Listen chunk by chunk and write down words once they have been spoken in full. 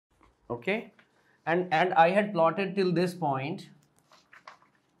Okay, and I had plotted till this point,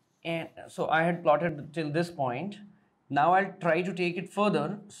 and so I had plotted till this point. Now I'll try to take it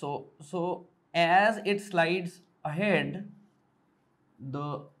further. So as it slides ahead,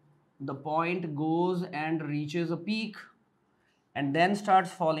 the point goes and reaches a peak, and then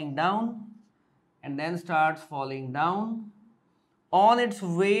starts falling down, and then starts falling down on its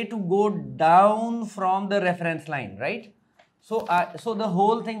way to go down from the reference line, right? So the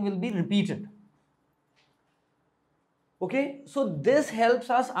whole thing will be repeated. Okay, so this helps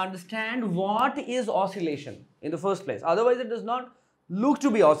us understand what is oscillation in the first place. Otherwise, it does not look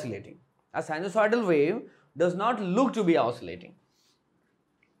to be oscillating. A sinusoidal wave does not look to be oscillating.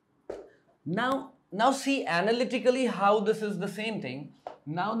 Now see analytically how this is the same thing.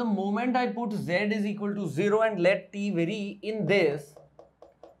 Now the moment I put z is equal to 0 and let t vary in this,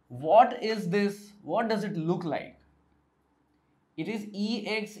 what is this? What does it look like? It is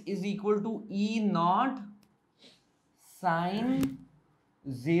Ex is equal to E naught sine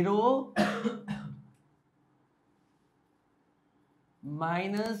 0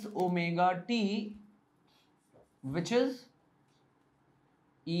 minus omega t, which is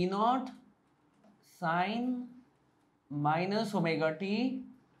E naught sine minus omega t,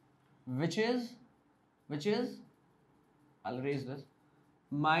 which is I'll erase this,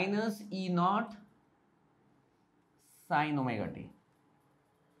 minus E naught sine omega t.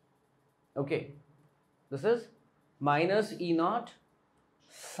 Okay, this is minus E naught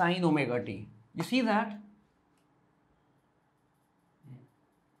sine omega t. You see that?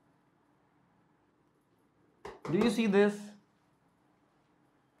 Do you see this?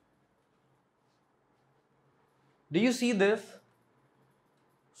 Do you see this?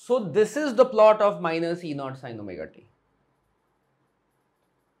 So this is the plot of minus E naught sine omega t.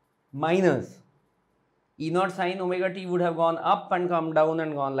 Minus E naught sine omega t would have gone up and come down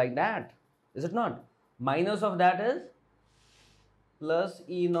and gone like that, is it not? Minus of that is plus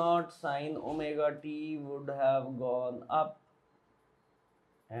E naught sine omega t would have gone up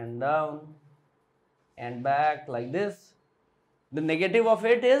and down and back like this. The negative of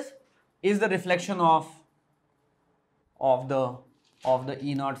it is the reflection of the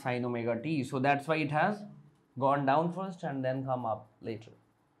E naught sine omega t. So that's why it has gone down first and then come up later.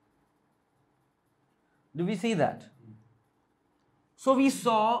 Do we see that? So we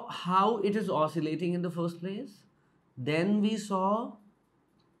saw how it is oscillating in the first place. Then we saw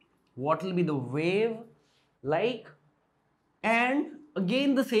what will be the wave like, and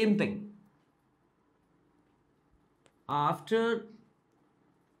again the same thing. After,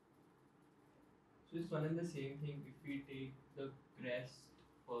 so it's one and the same thing if we take the crest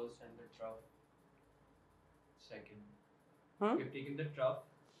first and the trough second. We've taken the trough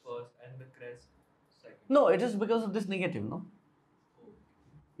first and the crest second. No, it is because of this negative, no? Oh.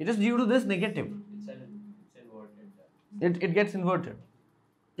 It is due to this negative. It's inverted. It gets inverted.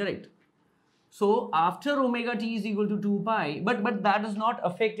 Correct. So after omega t is equal to 2 pi, but that does not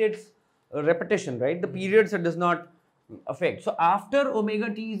affect its repetition, right? The periods it does not affect. So after omega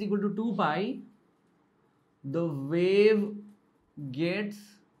t is equal to 2 pi, the wave gets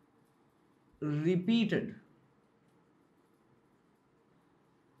repeated.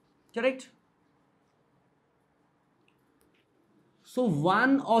 Correct? So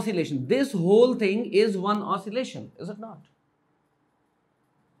one oscillation, this whole thing is one oscillation, is it not?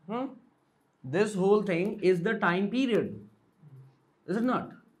 This whole thing is the time period, is it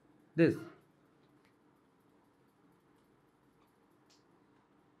not? This.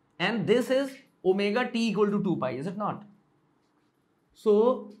 And this is omega t equal to 2 pi, is it not?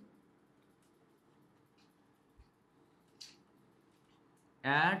 So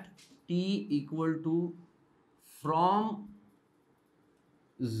at t equal to, from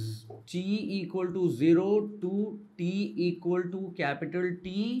t equal to 0 to t equal to capital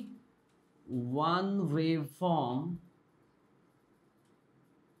T, one waveform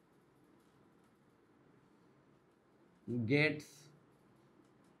gets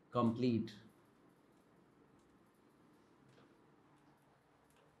complete.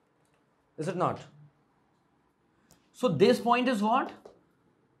 Is it not? So this point is what?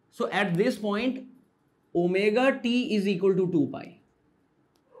 So at this point, omega t is equal to 2 pi.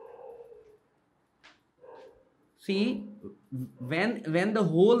 See, when the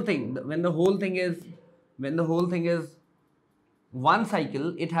whole thing is one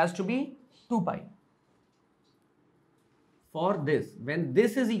cycle, it has to be 2 pi. For this, when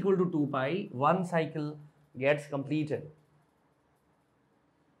this is equal to 2 pi, one cycle gets completed.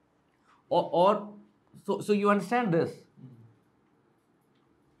 So you understand this?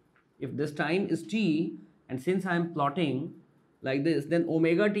 If this time is t, and since I am plotting like this, then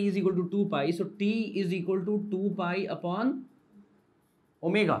omega t is equal to 2 pi. So t is equal to 2 pi upon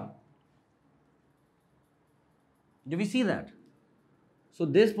omega. Do we see that? So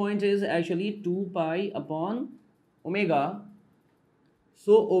this point is actually 2 pi upon omega.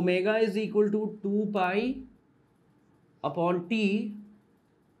 So omega is equal to 2 pi upon t,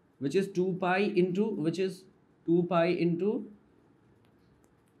 which is 2 pi into,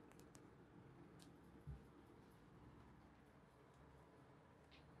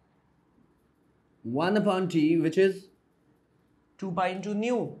 1 upon t, which is 2 pi into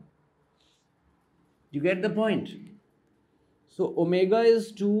nu. You get the point? So omega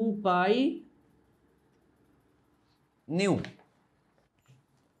is 2 pi nu.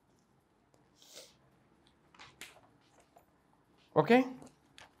 Okay?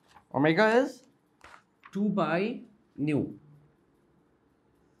 Omega is 2 pi nu.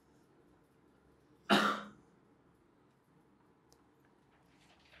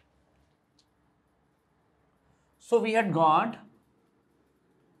 So we had got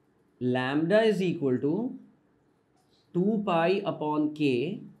lambda is equal to 2 pi upon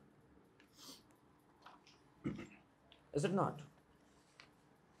k. Is it not?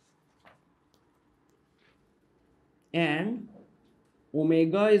 And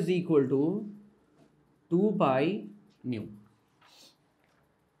omega is equal to 2 pi nu.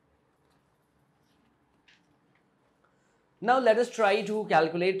 Now let us try to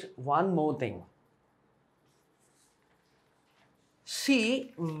calculate one more thing.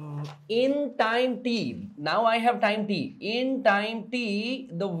 See, in time t, now I have time t. In time t,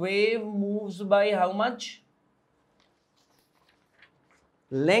 the wave moves by how much?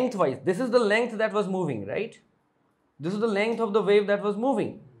 Lengthwise. This is the length that was moving, right? This is the length of the wave that was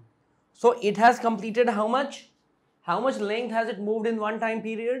moving. So it has completed how much? How much length has it moved in one time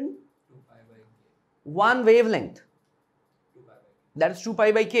period? 2 pi by k. One wavelength. 2 pi by k. That's 2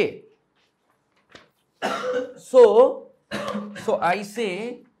 pi by k. So I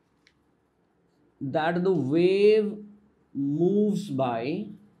say that the wave moves by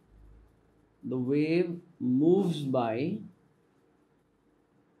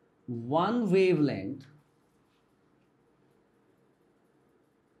one wavelength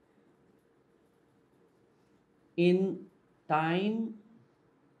in time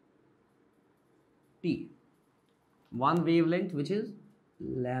t. One wavelength, which is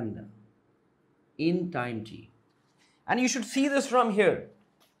lambda, in time t. And you should see this from here.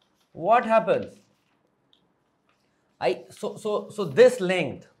 What happens? So this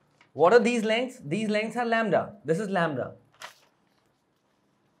length. What are these lengths? These lengths are lambda. This is lambda.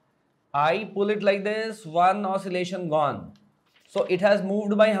 I pull it like this, one oscillation gone. So it has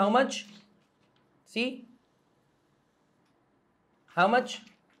moved by how much? See? How much?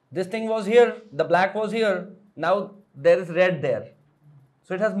 This thing was here, the black was here. Now there is red there.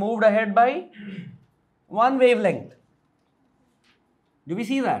 So it has moved ahead by one wavelength. Do we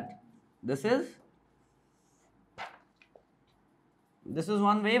see that? This is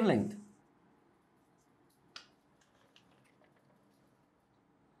one wavelength.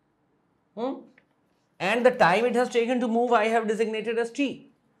 And the time it has taken to move, I have designated as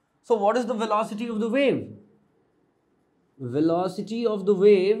t. So what is the velocity of the wave? Velocity of the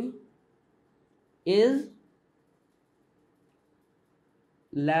wave is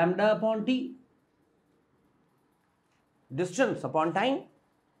lambda upon t. Distance upon time.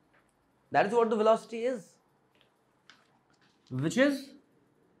 That is what the velocity is, which is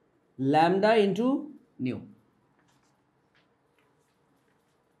lambda into nu,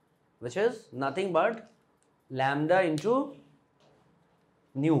 which is nothing but lambda into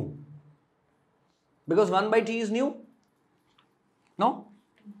nu, because 1 by t is nu. No,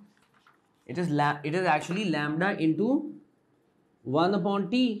 it is actually lambda into 1 upon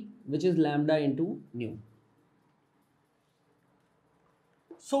t, which is lambda into nu.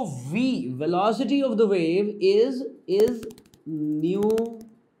 So V, velocity of the wave, is nu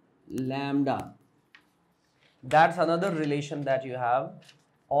lambda. That's another relation that you have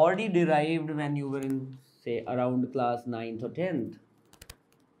already derived when you were in, say, around class 9th or 10th,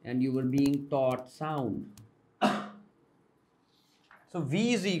 and you were being taught sound. So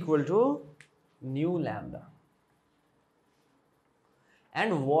V is equal to nu lambda.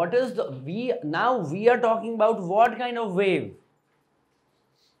 And what is the V? Now we are talking about what kind of wave?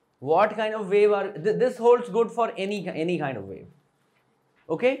 What kind of wave are this holds good for any kind of wave.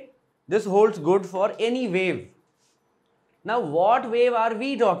 Okay? This holds good for any wave. Now what wave are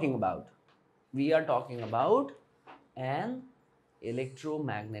we talking about? We are talking about an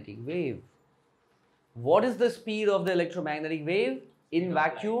electromagnetic wave. What is the speed of the electromagnetic wave? In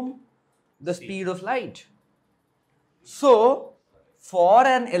vacuum, the speed of light. So for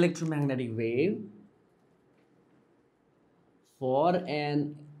an electromagnetic wave, for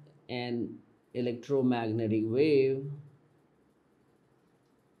an electromagnetic wave,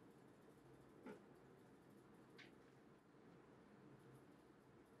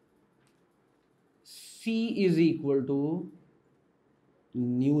 C is equal to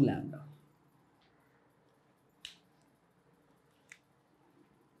nu lambda.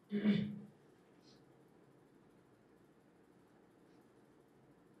 And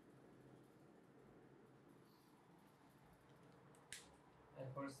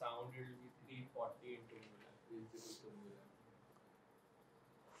for sound, it will be 340 into mu lambda, 302 mu lambda.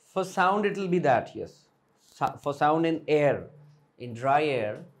 For sound, it will be that, yes. For sound in air, in dry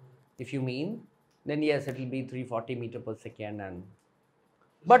air, if you mean, then yes, it will be 340 meter per second. And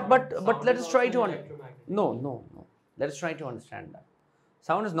but Sound let is us try also to an electromagnetic no. Let us try to understand that.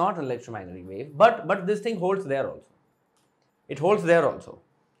 Sound is not an electromagnetic wave, but this thing holds there also. It holds there also.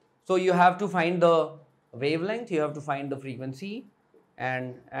 So you have to find the wavelength, you have to find the frequency,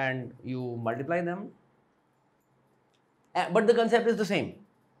 and you multiply them. But the concept is the same.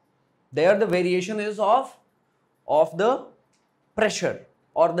 There the variation is of the pressure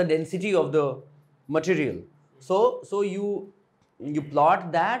or the density of the material. So you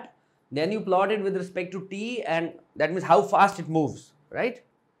plot that, then you plot it with respect to t, and that means how fast it moves, right?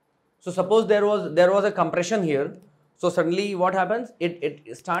 So suppose there was a compression here. So suddenly what happens?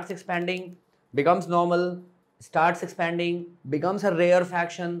 It starts expanding, becomes normal, starts expanding, becomes a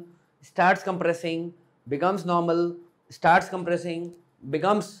rarefaction, starts compressing, becomes normal, starts compressing,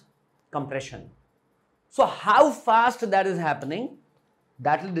 becomes compression. So how fast that is happening,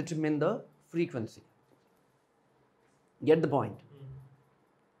 that will determine the frequency. Get the point?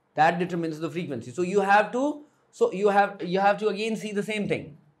 That determines the frequency. So you have to again see the same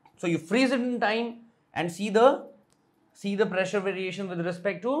thing. So you freeze it in time and see the pressure variation with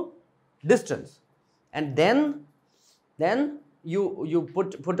respect to distance, and then you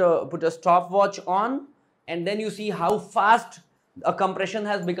put a stopwatch on, and then you see how fast a compression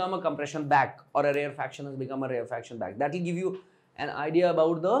has become a compression back, or a rarefaction has become a rarefaction back. That will give you an idea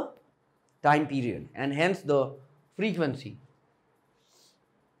about the time period and hence the frequency.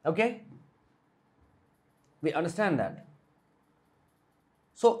 Okay, we understand that.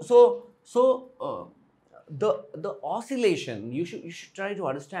 So the oscillation, you should try to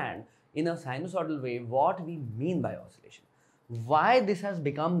understand in a sinusoidal wave what we mean by oscillation, why this has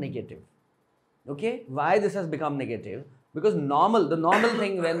become negative. Okay, why this has become negative? Because the normal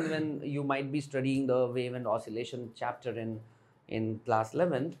thing when you might be studying the wave and oscillation chapter in class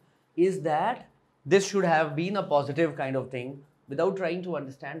 11th is that this should have been a positive kind of thing without trying to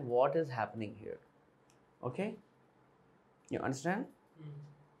understand what is happening here. Okay, you understand?